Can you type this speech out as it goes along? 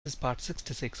This is part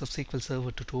 66 of SQL Server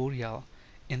tutorial.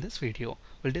 In this video,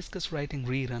 we'll discuss writing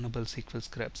re-runnable SQL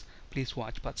scripts. Please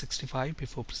watch part 65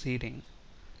 before proceeding.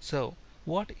 So,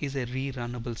 what is a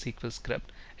re-runnable SQL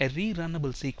script? A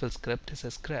re-runnable SQL script is a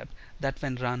script that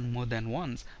when run more than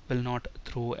once will not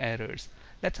throw errors.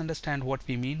 Let's understand what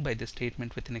we mean by this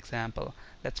statement with an example.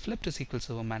 Let's flip to SQL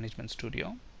Server Management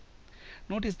Studio.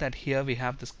 Notice that here we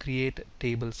have this create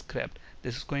table script.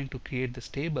 This is going to create this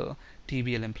table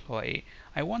tblEmployee.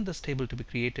 I want this table to be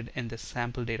created in this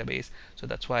sample database, so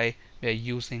that's why we are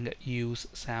using use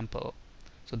sample.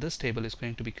 So this table is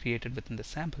going to be created within the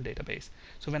sample database.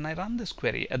 So when I run this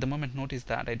query, at the moment notice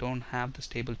that I don't have this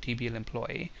table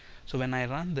tblEmployee. So when I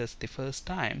run this the first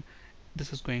time,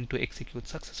 this is going to execute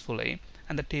successfully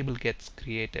and the table gets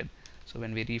created. So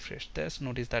when we refresh this,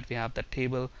 notice that we have the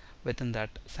table within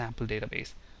that sample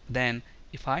database. Then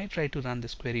if I try to run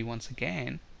this query once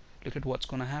again, look at what's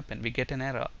going to happen. We get an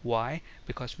error. Why?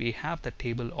 Because we have the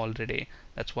table already.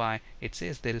 That's why it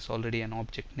says there is already an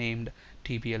object named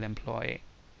tblEmployee.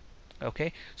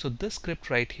 Okay, so this script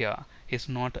right here is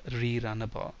not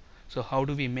re-runnable. So how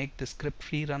do we make this script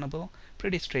re-runnable?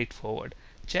 Pretty straightforward.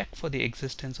 Check for the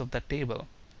existence of the table.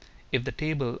 If the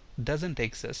table doesn't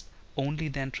exist, only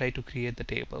then try to create the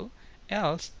table,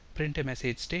 else print a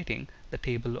message stating the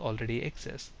table already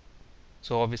exists.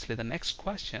 So obviously the next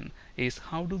question is,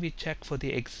 how do we check for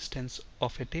the existence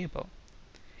of a table?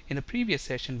 In the previous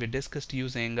session we discussed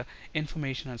using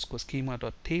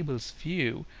information_schema.tables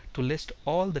view to list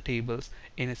all the tables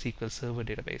in a SQL Server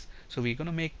database. So we're going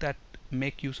to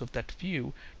make use of that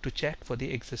view to check for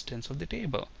the existence of the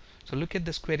table. So look at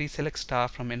this query, select star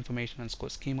from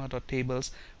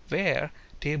information_schema.tables, where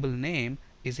table name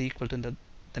is equal to the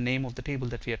name of the table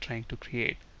that we are trying to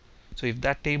create. So if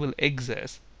that table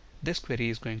exists, this query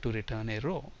is going to return a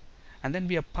row. And then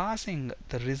we are passing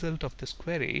the result of this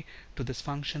query to this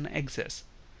function exists.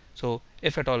 So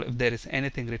if at all, if there is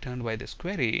anything returned by this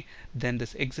query, then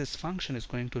this exists function is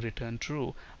going to return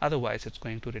true, otherwise it's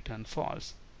going to return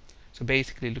false. So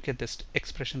basically look at this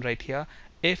expression right here,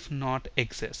 if not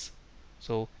exists.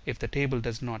 So if the table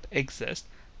does not exist,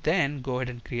 then go ahead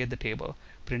and create the table,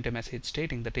 print a message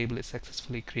stating the table is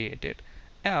successfully created,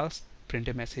 else print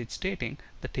a message stating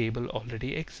the table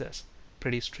already exists.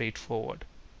 Pretty straightforward.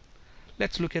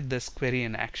 Let's look at this query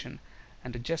in action,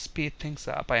 and to just speed things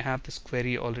up, I have this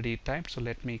query already typed, so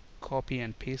let me copy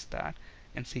and paste that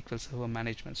in SQL Server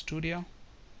Management Studio.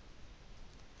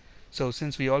 So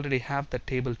since we already have the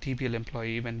table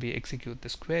tblEmployee, when we execute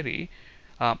this query,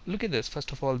 look at this.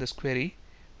 First of all, this query,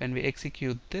 when we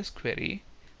execute this query,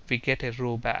 we get a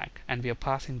row back, and we are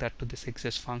passing that to this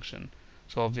exist function.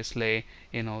 So obviously,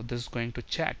 this is going to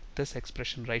check, this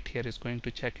expression right here is going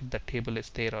to check if the table is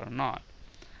there or not.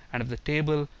 And if the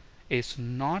table is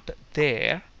not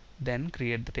there, then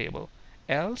create the table,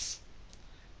 else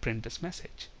print this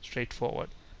message. Straightforward.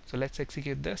 So let's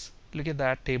execute this. Look at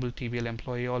that, table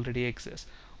tblEmployee already exists.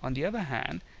 On the other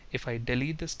hand, if I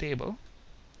delete this table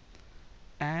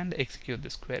and execute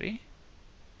this query,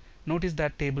 notice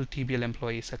that table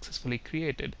tblEmployee is successfully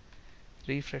created.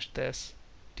 Refresh this,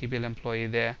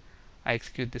 tblEmployee there. I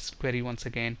execute this query once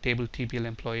again, table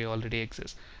tblEmployee already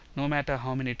exists. No matter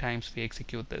how many times we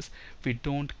execute this, we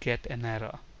don't get an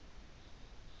error.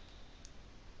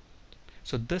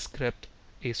 So this script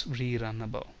is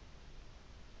re-runnable.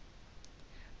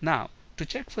 Now, to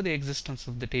check for the existence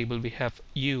of the table, we have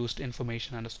used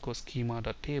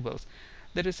information_schema.tables.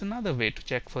 There is another way to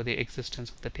check for the existence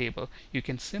of the table. You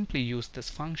can simply use this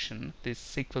function, this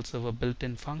SQL Server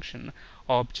built-in function,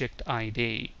 object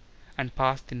ID, and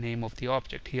pass the name of the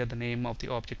object. Here the name of the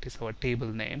object is our table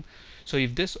name. So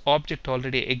if this object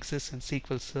already exists in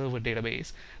SQL Server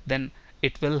database, then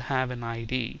it will have an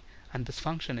ID, and this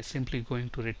function is simply going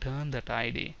to return that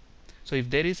ID. So if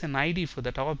there is an ID for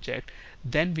that object,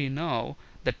 then we know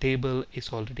the table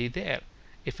is already there.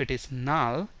 If it is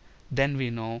null, then we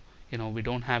know we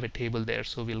don't have a table there,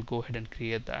 so we'll go ahead and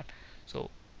create that. So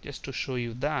just to show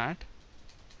you that,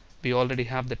 we already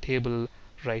have the table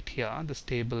right here, this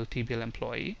table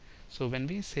tblEmployee. So when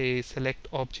we say select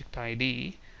object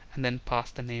ID and then pass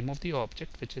the name of the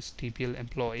object, which is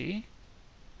tblEmployee,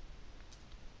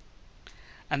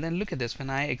 and then look at this, when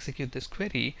I execute this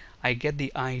query, I get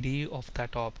the ID of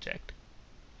that object.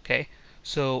 Okay,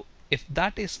 so if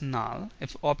that is null,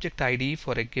 if object ID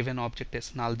for a given object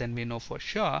is null, then we know for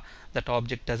sure that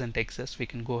object doesn't exist. We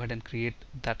can go ahead and create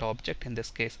that object, in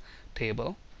this case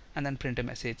table, and then print a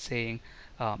message saying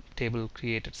table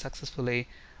created successfully,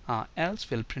 else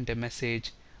we'll print a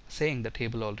message saying the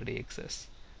table already exists.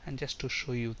 And just to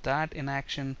show you that in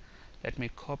action, let me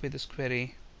copy this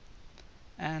query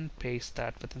and paste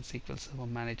that within SQL Server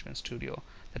Management Studio.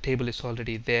 The table is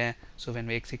already there, so when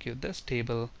we execute this,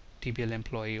 table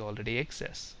tblEmployee already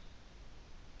exists.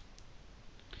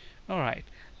 Alright,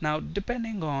 now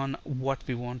depending on what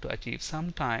we want to achieve,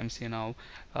 sometimes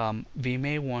we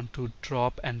may want to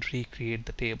drop and recreate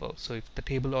the table. So if the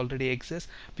table already exists,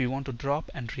 we want to drop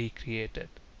and recreate it.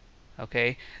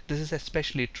 Okay, this is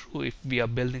especially true if we are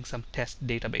building some test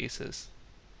databases.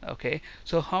 Okay,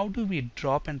 so how do we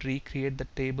drop and recreate the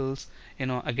tables?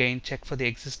 Again, check for the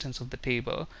existence of the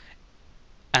table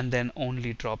and then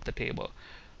only drop the table.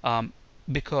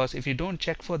 Because if you don't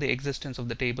check for the existence of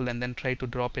the table and then try to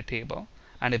drop a table,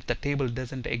 and if the table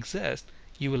doesn't exist,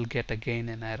 you will get again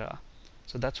an error.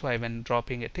 So that's why when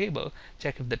dropping a table,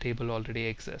 check if the table already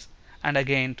exists. And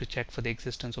again, to check for the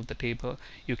existence of the table,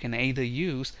 you can either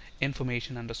use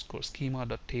information underscore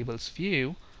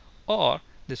schema.tablesView or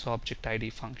this object ID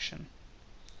function.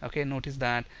 Okay, notice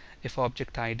that if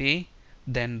object ID,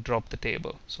 then drop the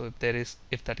table. So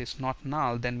if that is not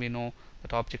null, then we know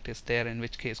that object is there, in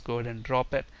which case go ahead and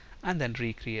drop it and then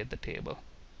recreate the table.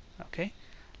 Okay,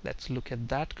 let's look at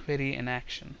that query in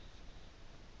action.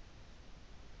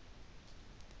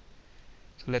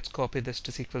 So let's copy this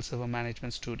to SQL Server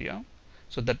Management Studio.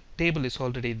 So the table is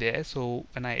already there, so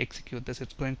when I execute this,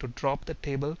 it's going to drop the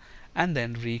table and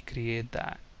then recreate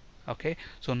that. Okay,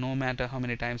 so no matter how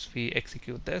many times we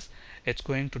execute this, it's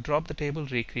going to drop the table,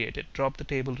 recreate it, drop the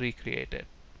table, recreate it.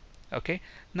 Okay,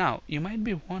 now you might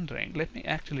be wondering, let me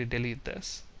actually delete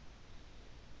this.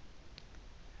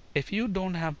 If you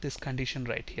don't have this condition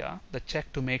right here, the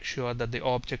check to make sure that the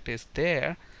object is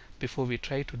there before we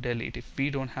try to delete, if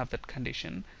we don't have that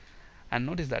condition, and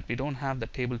notice that we don't have the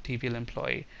table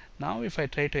tblEmployee. Now if I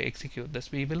try to execute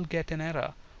this, we will get an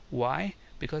error. Why?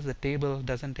 Because the table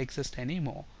doesn't exist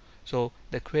anymore. So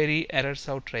the query errors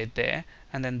out right there,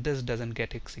 and then this doesn't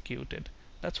get executed.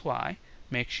 That's why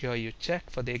make sure you check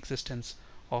for the existence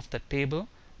of the table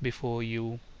before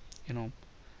you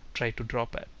try to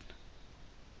drop it.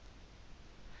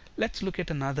 Let's look at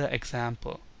another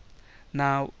example.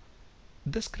 Now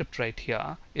this script right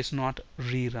here is not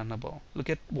re-runnable. Look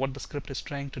at what the script is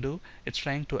trying to do. It's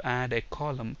trying to add a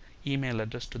column email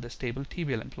address to this table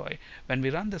tblEmployee. When we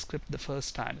run the script the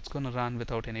first time, it's going to run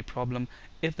without any problem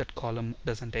if that column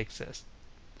doesn't exist.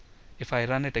 If I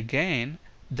run it again,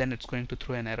 then it's going to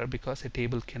throw an error because a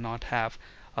table cannot have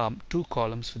two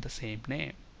columns with the same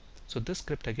name. So this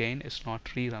script again is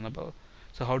not re-runnable.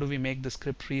 So how do we make the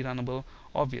script re-runnable?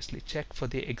 Obviously check for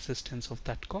the existence of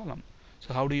that column.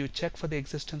 So how do you check for the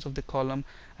existence of the column?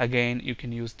 Again, you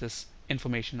can use this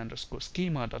information underscore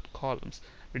schema.columns.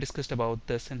 We discussed about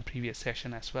this in previous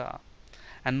session as well.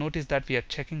 And notice that we are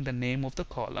checking the name of the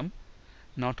column.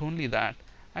 Not only that,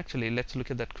 actually let's look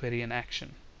at that query in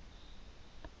action.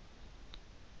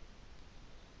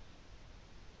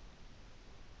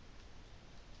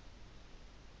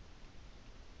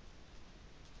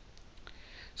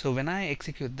 So when I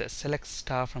execute this, select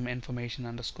star from information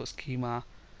underscore schema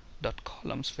dot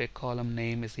columns, where column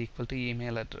name is equal to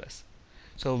email address.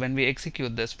 So when we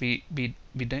execute this, we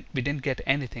didn't get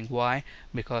anything. Why?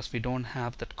 Because we don't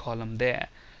have that column there.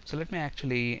 So let me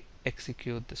actually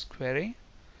execute this query.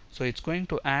 So it's going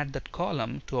to add that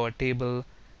column to our table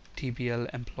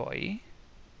tblEmployee.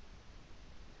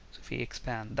 So if we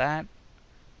expand that,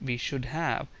 we should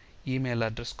have email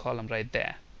address column right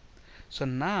there. So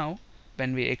now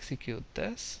when we execute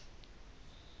this,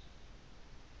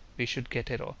 we should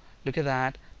get error. Look at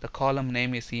that, the column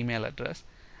name is email address,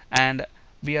 and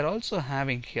we are also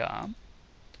having here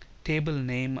table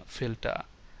name filter,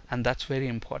 and that's very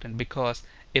important because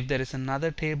if there is another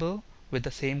table with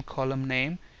the same column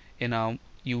name,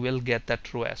 you will get that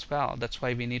true as well. That's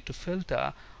why we need to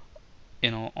filter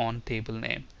on table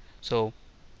name. So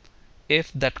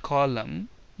if that column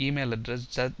email address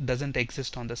doesn't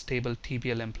exist on this table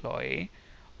tblEmployee,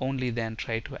 only then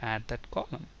try to add that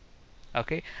column.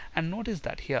 Okay, and notice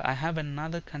that here I have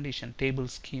another condition, table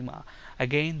schema.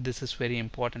 Again, this is very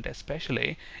important,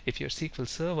 especially if your SQL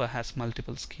Server has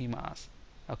multiple schemas.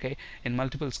 Okay, in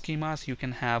multiple schemas you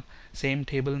can have same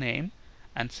table name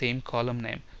and same column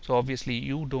name. So obviously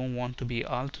you don't want to be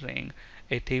altering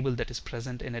a table that is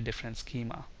present in a different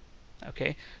schema.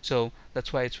 Okay, so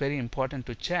that's why it's very important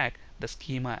to check the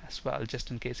schema as well, just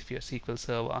in case if your SQL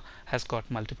Server has got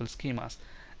multiple schemas.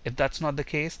 If that's not the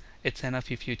case, it's enough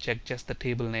if you check just the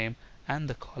table name and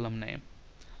the column name.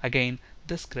 Again,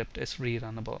 this script is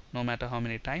re-runnable. No matter how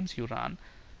many times you run,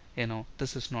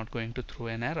 this is not going to throw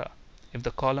an error. If the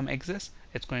column exists,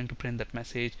 it's going to print that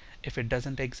message. If it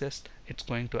doesn't exist, it's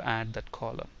going to add that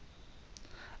column.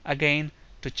 Again,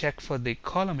 to check for the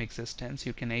column existence,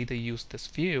 you can either use this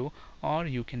view or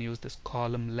you can use this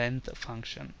column length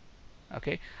function.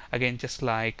 Okay, again, just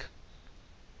like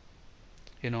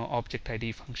object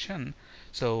ID function.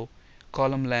 So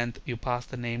column length, you pass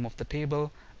the name of the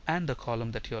table and the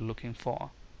column that you're looking for.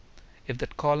 If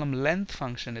that column length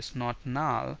function is not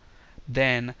null,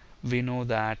 then we know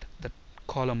that the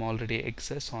column already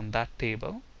exists on that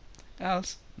table,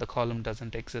 else the column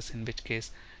doesn't exist, in which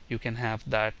case you can have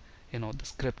that the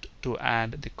script to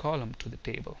add the column to the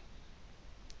table.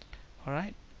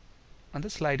 Alright, on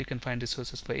this slide you can find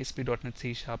resources for ASP.NET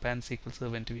C# and SQL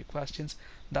Server interview questions.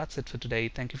 That's it for today.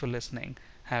 Thank you for listening.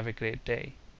 Have a great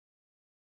day.